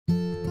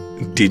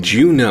Did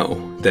you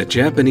know that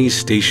Japanese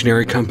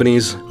stationery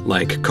companies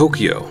like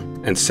Kokuyo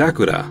and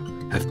Sakura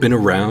have been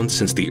around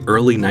since the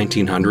early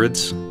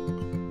 1900s?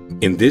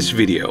 In this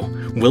video,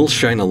 we'll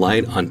shine a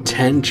light on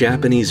 10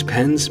 Japanese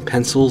pens,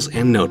 pencils,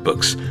 and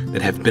notebooks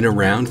that have been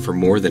around for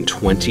more than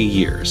 20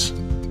 years.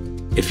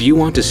 If you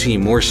want to see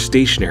more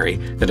stationery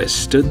that has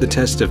stood the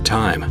test of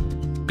time,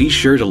 be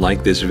sure to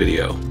like this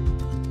video.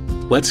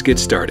 Let's get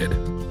started.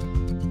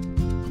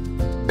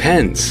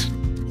 Pens.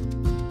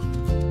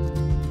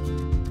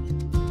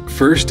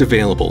 First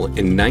available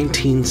in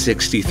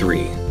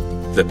 1963,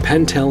 the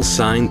Pentel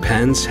sign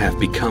pens have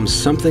become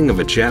something of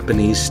a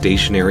Japanese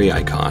stationery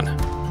icon.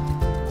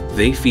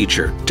 They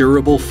feature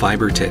durable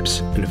fiber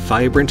tips and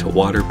vibrant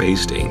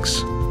water-based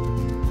inks.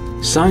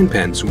 Sign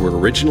pens were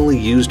originally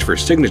used for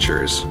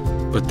signatures,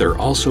 but they're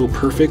also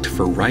perfect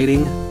for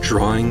writing,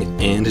 drawing,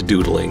 and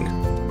doodling.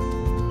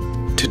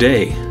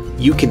 Today,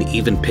 you can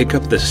even pick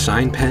up the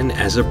sign pen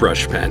as a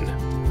brush pen.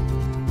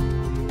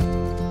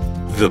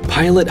 The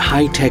Pilot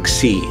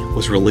Hi-Tec-C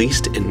was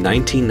released in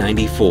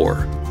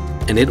 1994,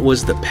 and it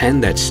was the pen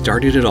that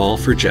started it all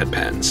for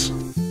JetPens.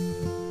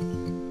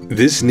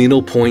 This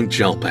needlepoint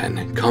gel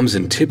pen comes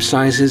in tip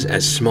sizes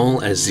as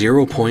small as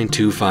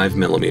 0.25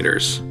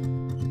 millimeters,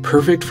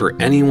 perfect for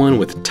anyone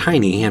with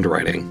tiny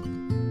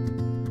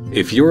handwriting.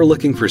 If you're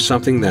looking for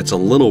something that's a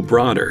little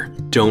broader,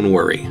 don't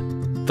worry.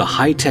 The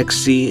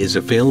Hi-Tec-C is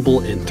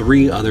available in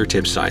 3 other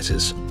tip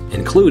sizes,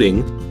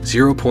 including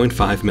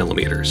 0.5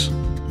 millimeters.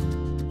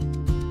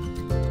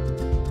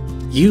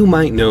 You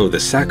might know the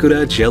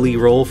Sakura Jelly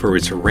Roll for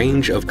its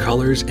range of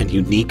colors and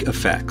unique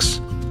effects.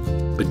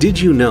 But did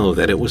you know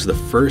that it was the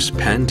first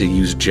pen to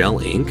use gel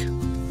ink?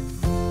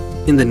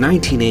 In the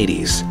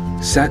 1980s,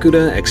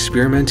 Sakura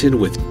experimented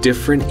with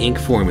different ink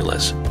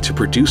formulas to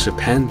produce a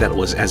pen that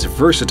was as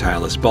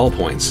versatile as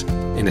ballpoints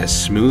and as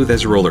smooth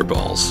as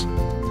rollerballs,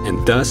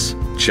 and thus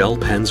gel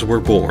pens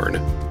were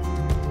born.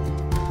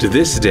 To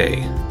this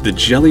day, the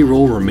Jelly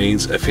Roll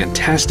remains a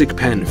fantastic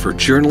pen for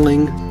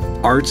journaling,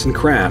 arts and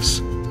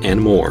crafts, and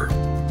more.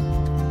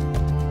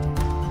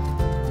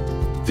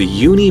 The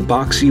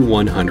Boxy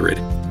 100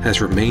 has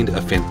remained a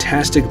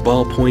fantastic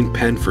ballpoint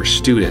pen for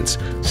students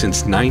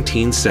since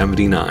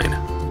 1979.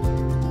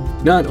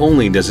 Not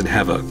only does it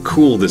have a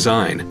cool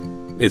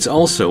design, it's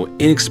also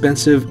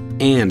inexpensive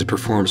and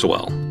performs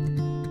well.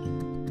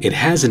 It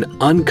has an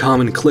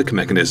uncommon click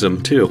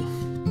mechanism too.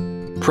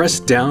 Press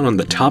down on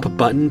the top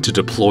button to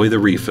deploy the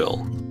refill.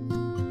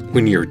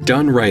 When you're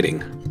done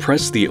writing,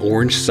 press the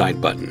orange side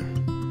button.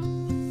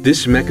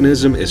 This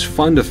mechanism is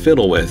fun to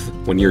fiddle with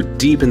when you're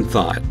deep in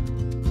thought,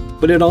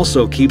 but it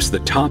also keeps the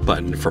top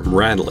button from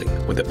rattling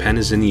when the pen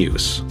is in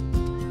use.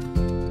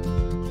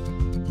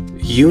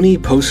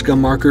 Posca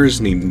markers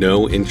need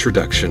no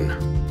introduction.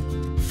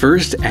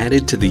 First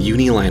added to the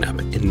Uni lineup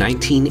in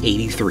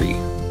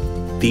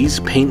 1983, these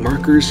paint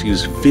markers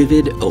use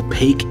vivid,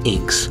 opaque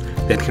inks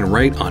that can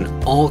write on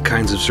all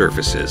kinds of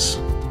surfaces.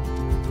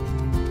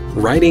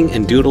 Writing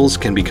and doodles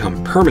can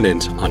become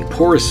permanent on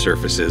porous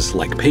surfaces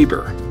like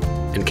paper,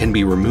 and can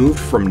be removed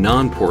from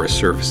non-porous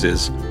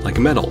surfaces like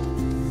metal.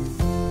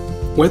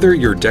 Whether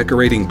you're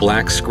decorating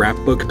black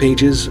scrapbook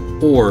pages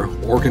or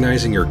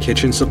organizing your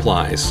kitchen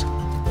supplies,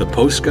 the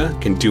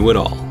Posca can do it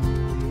all.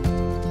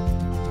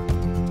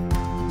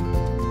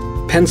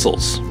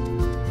 Pencils.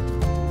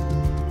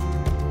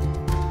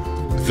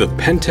 The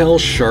Pentel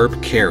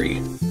Sharp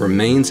Kerry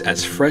remains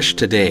as fresh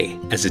today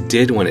as it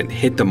did when it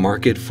hit the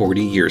market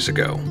 40 years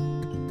ago.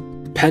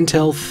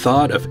 Pentel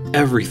thought of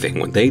everything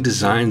when they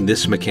designed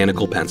this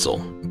mechanical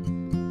pencil.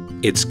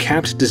 Its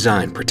capped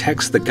design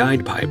protects the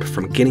guide pipe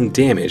from getting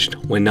damaged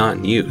when not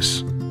in use.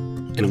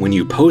 And when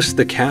you post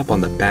the cap on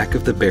the back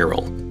of the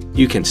barrel,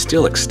 you can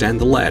still extend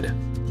the lead.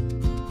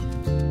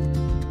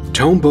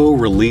 Tombow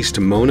released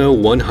Mono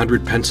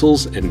 100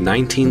 pencils in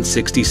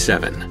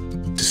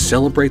 1967 to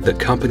celebrate the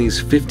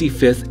company's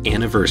 55th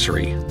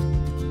anniversary.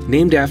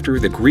 Named after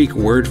the Greek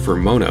word for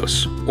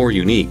monos, or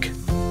unique,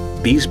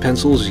 these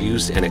pencils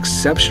used an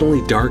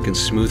exceptionally dark and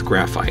smooth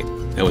graphite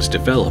that was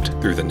developed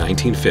through the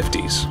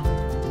 1950s.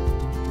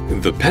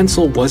 The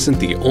pencil wasn't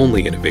the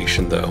only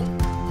innovation though.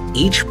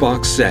 Each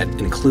box set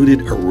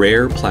included a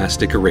rare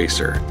plastic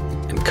eraser,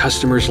 and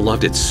customers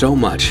loved it so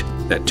much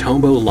that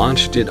Tombow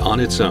launched it on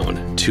its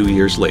own 2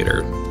 years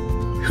later.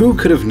 Who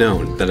could have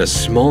known that a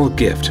small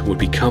gift would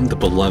become the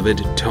beloved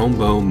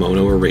Tombow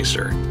Mono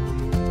Eraser?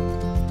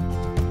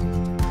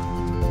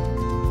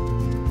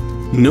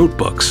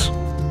 Notebooks.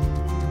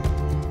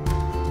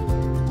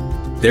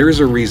 There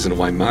is a reason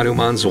why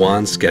Maruman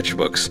Zuan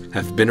sketchbooks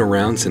have been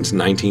around since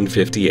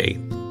 1958.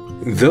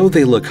 Though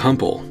they look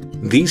humble,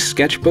 these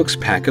sketchbooks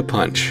pack a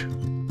punch.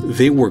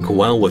 They work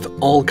well with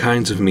all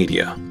kinds of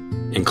media,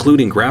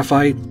 including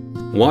graphite,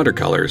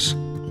 watercolors,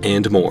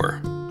 and more.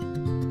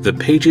 The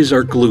pages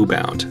are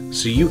glue-bound,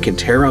 so you can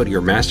tear out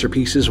your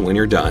masterpieces when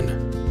you're done.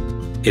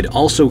 It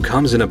also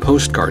comes in a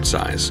postcard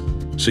size,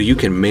 so you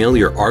can mail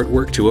your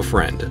artwork to a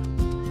friend.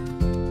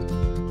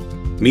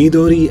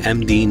 Midori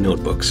MD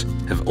Notebooks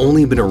have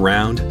only been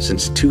around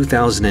since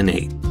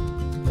 2008.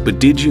 But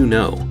did you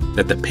know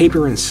that the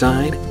paper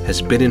inside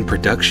has been in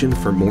production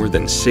for more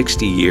than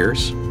 60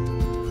 years?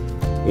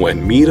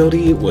 When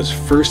Midori was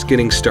first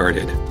getting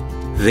started,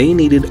 they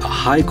needed a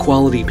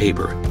high-quality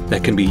paper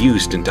that can be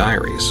used in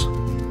diaries.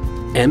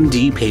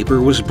 MD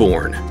paper was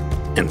born,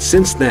 and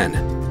since then,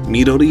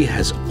 Midori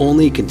has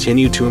only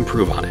continued to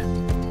improve on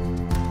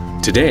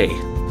it. Today,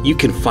 you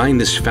can find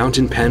this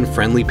fountain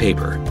pen-friendly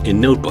paper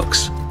in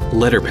notebooks,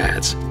 letter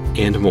pads,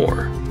 and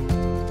more.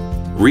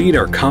 Read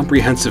our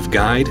comprehensive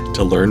guide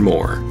to learn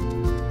more.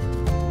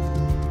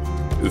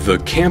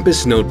 The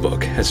campus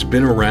notebook has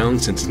been around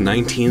since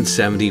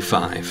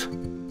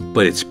 1975,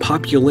 but its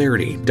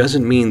popularity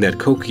doesn't mean that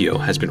Kokuyo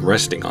has been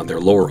resting on their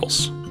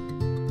laurels.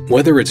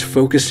 Whether it's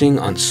focusing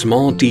on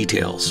small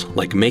details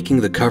like making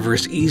the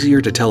covers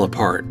easier to tell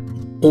apart,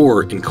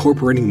 or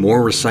incorporating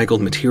more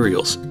recycled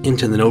materials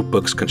into the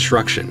notebook's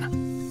construction,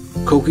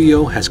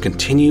 Kokuyo has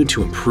continued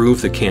to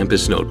improve the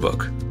campus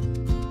notebook.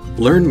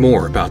 Learn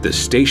more about this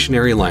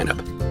stationery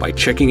lineup by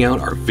checking out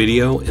our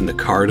video in the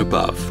card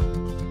above.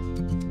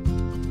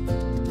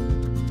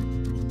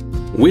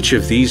 Which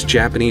of these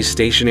Japanese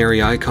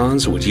stationery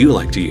icons would you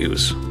like to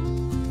use?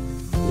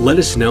 Let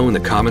us know in the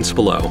comments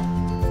below.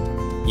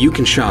 You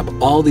can shop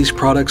all these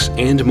products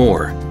and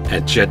more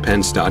at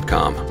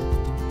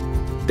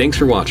JetPens.com. Thanks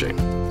for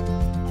watching.